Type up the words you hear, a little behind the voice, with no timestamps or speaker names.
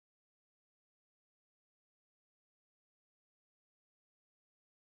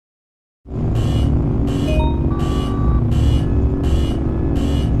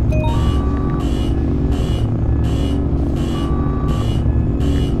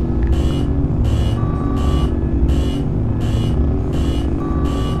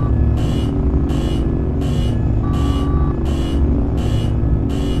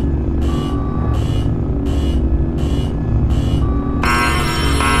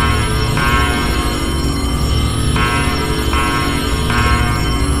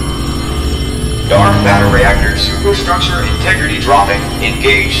Superstructure integrity dropping.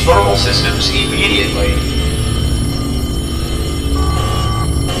 Engage thermal systems immediately.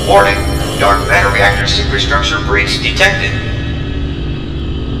 Warning, dark matter reactor superstructure breach detected.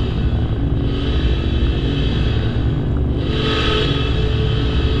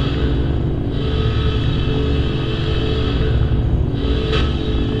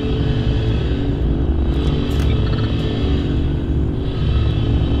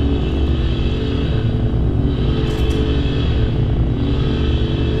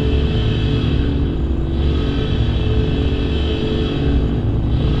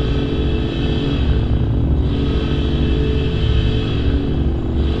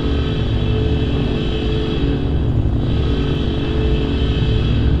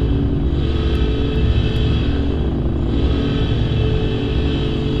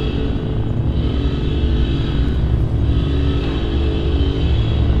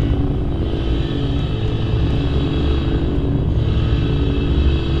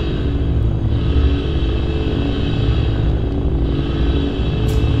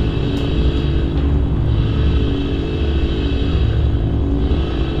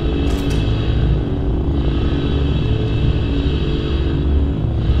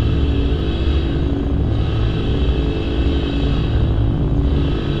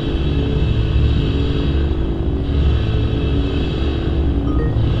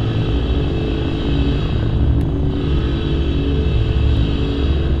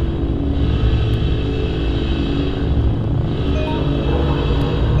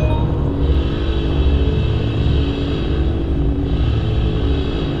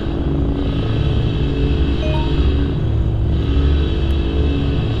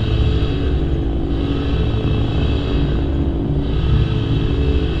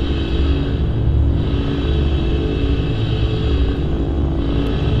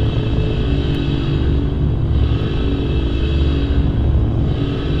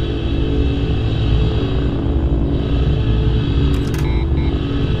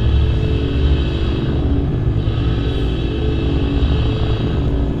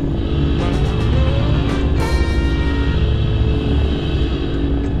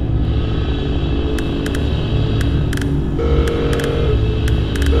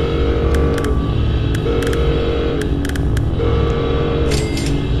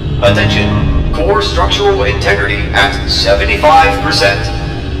 Attention, core structural integrity at 75%.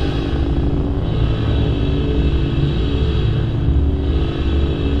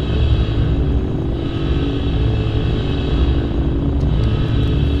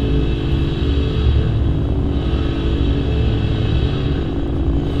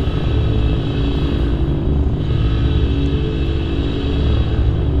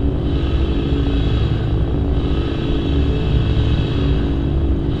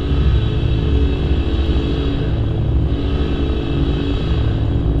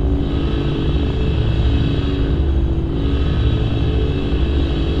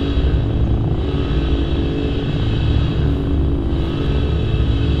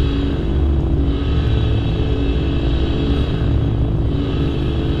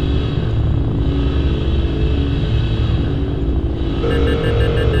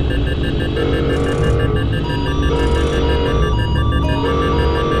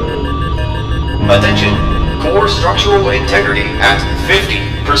 Attention, core structural integrity at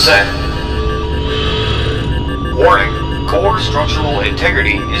 50%. Warning, core structural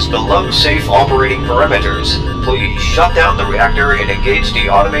integrity is below safe operating parameters. Please shut down the reactor and engage the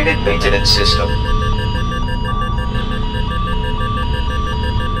automated maintenance system.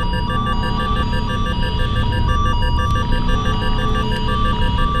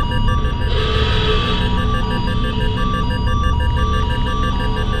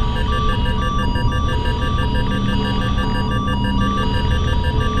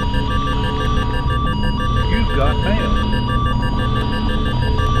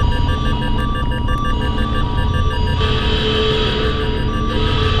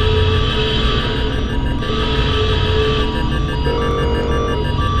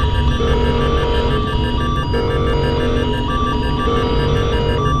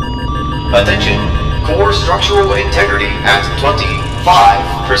 Attention, core structural integrity at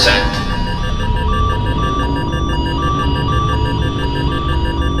 25%.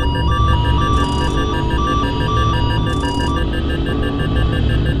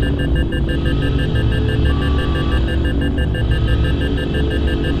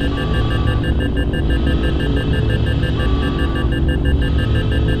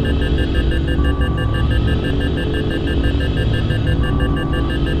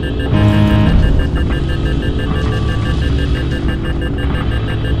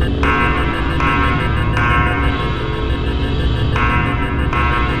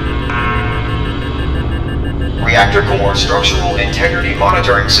 reactor core structural integrity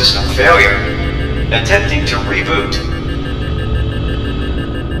monitoring system failure. Attempting to reboot.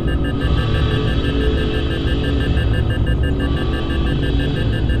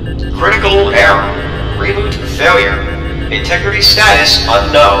 Critical error. Reboot failure. Integrity status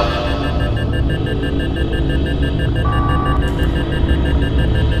unknown.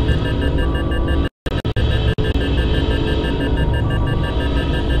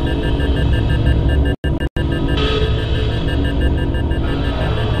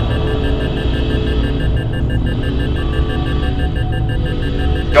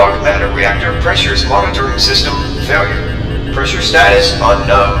 Dark matter reactor pressures monitoring system failure. Pressure status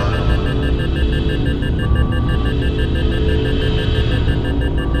unknown.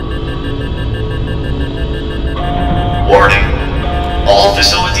 Warning. All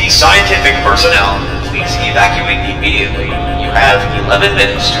facility scientific personnel, please evacuate immediately. You have 11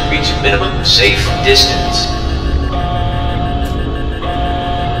 minutes to reach minimum safe distance.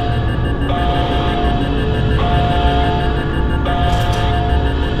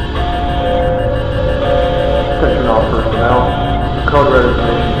 Attention all personnel. The code red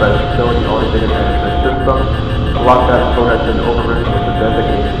information by the facility only data management system. The lockdown code has been overridden with the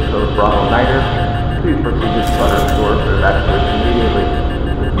designation code Bravo 9er. Please proceed to sputter doors to evacuation immediately.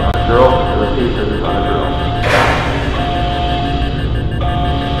 This is not a drill. The location is on a drill.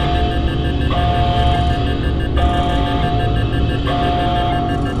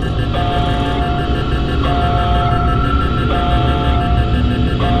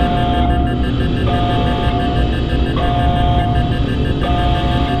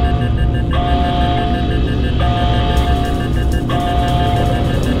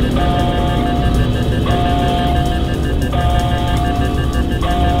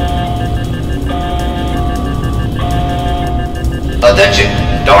 Attention!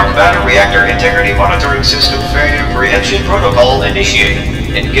 Dark matter reactor integrity monitoring system failure preemption protocol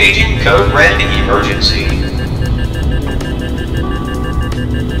initiated. Engaging code red emergency.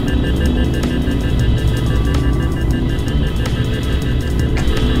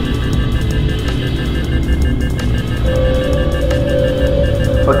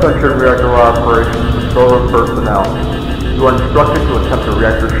 Attention reactor operations control room personnel. You are instructed to attempt a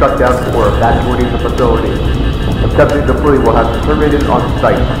reactor shutdown or evacuating the facility. Attempting to flee will have terminated on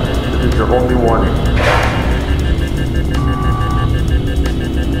site. This is your only warning.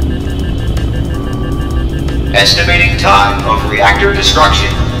 Estimating time of reactor destruction.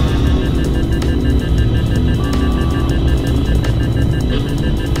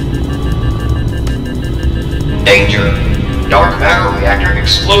 Danger. Dark matter reactor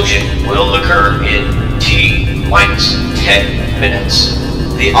explosion will occur in T-10 minutes.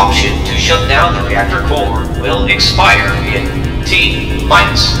 The option to shut down the reactor core will expire in T-5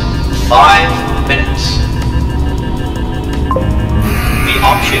 minutes. The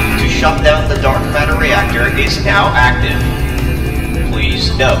option to shut down the dark matter reactor is now active. Please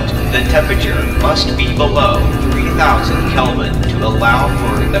note, the temperature must be below 3000 Kelvin to allow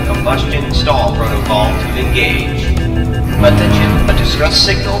for the combustion stall protocol to engage. Attention, a distress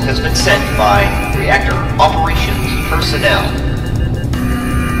signal has been sent by reactor operations personnel.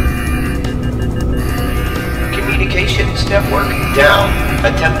 Communications network down.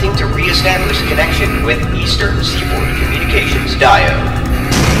 Attempting to re-establish connection with Eastern Seaboard Communications diode.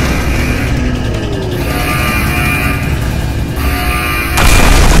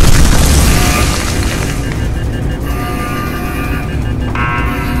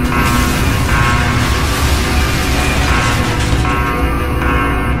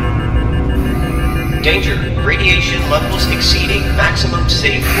 Danger. Radiation levels exceeding maximum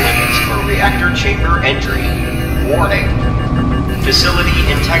safe limits for reactor chamber entry. Warning.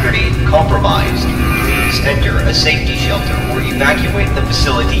 Facility integrity compromised. Please enter a safety shelter or evacuate the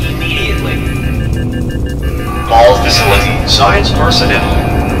facility immediately. All facility science personnel,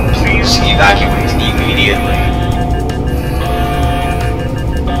 please evacuate immediately.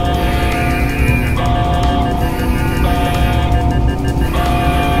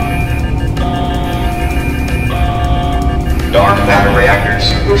 Dark matter reactor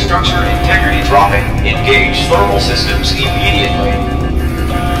superstructure integrity dropping. Engage thermal systems immediately.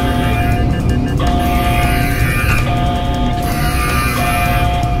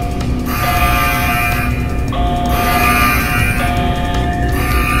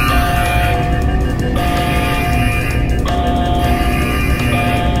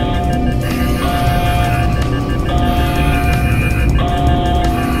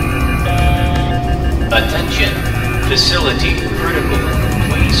 Attention. Facility critical.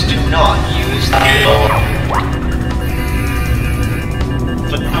 Please do not use the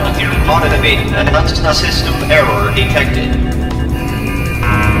Automated antenna system error detected.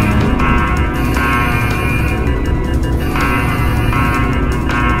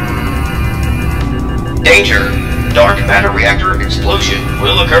 Danger! Dark matter reactor explosion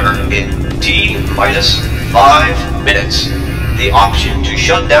will occur in T-5 minutes. The option to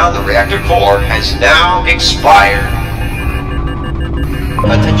shut down the reactor core has now expired.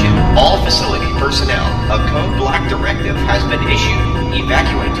 Attention, all facility personnel. A code black directive has been issued.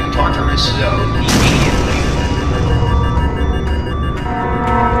 Evacuate to Tartarus zone immediately.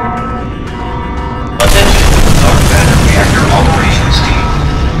 Attention, dark matter reactor operations team.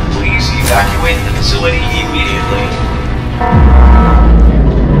 Please evacuate the facility immediately.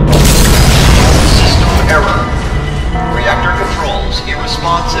 System error. Reactor controls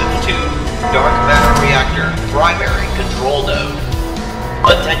irresponsive to dark matter reactor primary control node.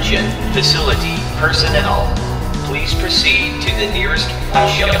 Attention, facility personnel. Please proceed to the nearest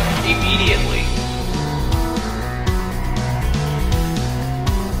ship immediately.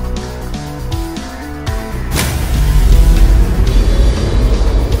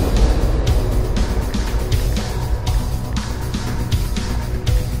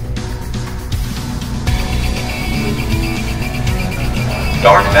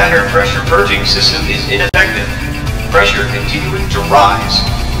 Dark matter pressure purging system is ineffective. Pressure continuing to rise.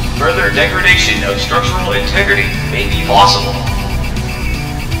 Further degradation of structural integrity may be possible.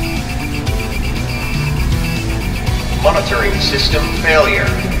 Monitoring system failure.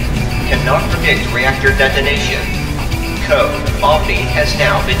 Cannot predict reactor detonation. Code Omni has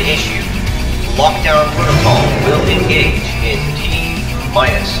now been issued. Lockdown protocol will engage in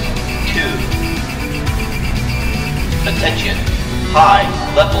T-2. Attention. High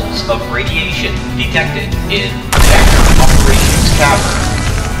levels of radiation detected in reactor operations cavern.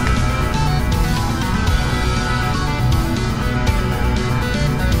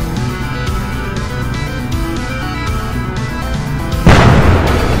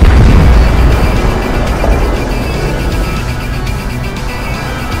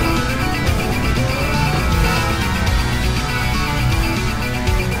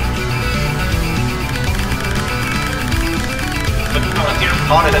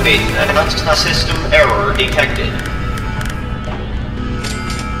 Automated antenna system error detected.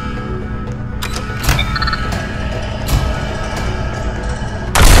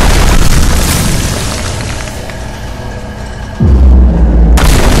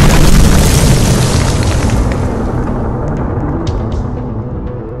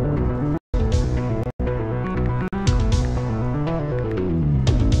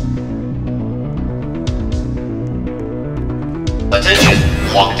 Attention!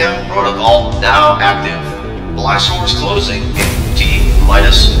 Lockdown protocol now active. Blast doors closing in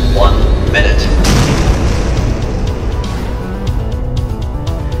T-1 minute.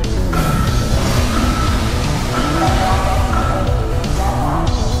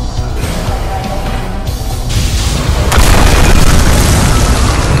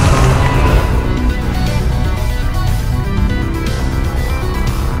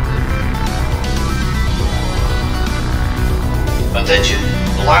 Attention!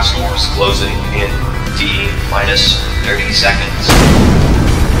 Blast doors closing in T-30 seconds.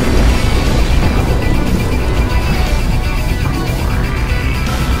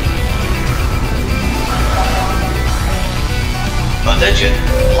 Attention!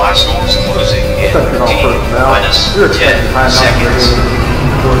 Blast doors closing in T-10 seconds.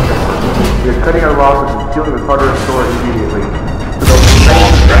 We are cutting our losses and sealing the Tartarus door immediately.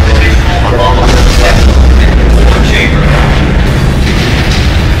 Gravitational anomaly detected in the core chamber.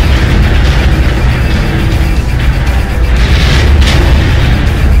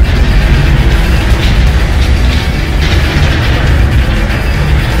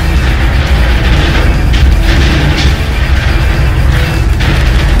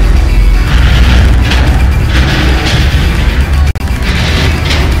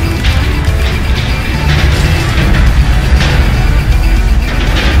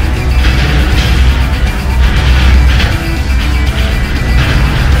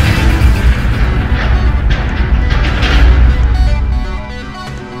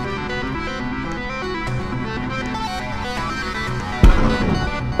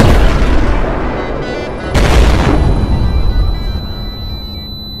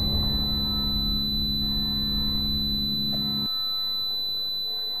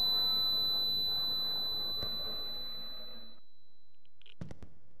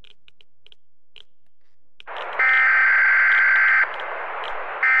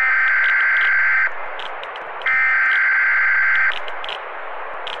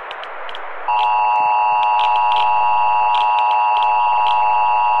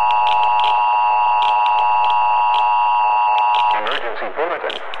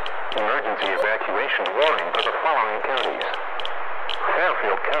 Emergency evacuation warning for the following counties: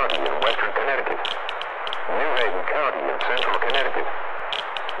 Fairfield County in western Connecticut, New Haven County in central Connecticut.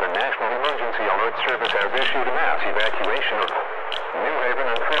 The National Emergency Alert Service has issued a mass evacuation of New Haven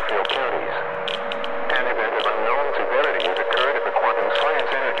and Fairfield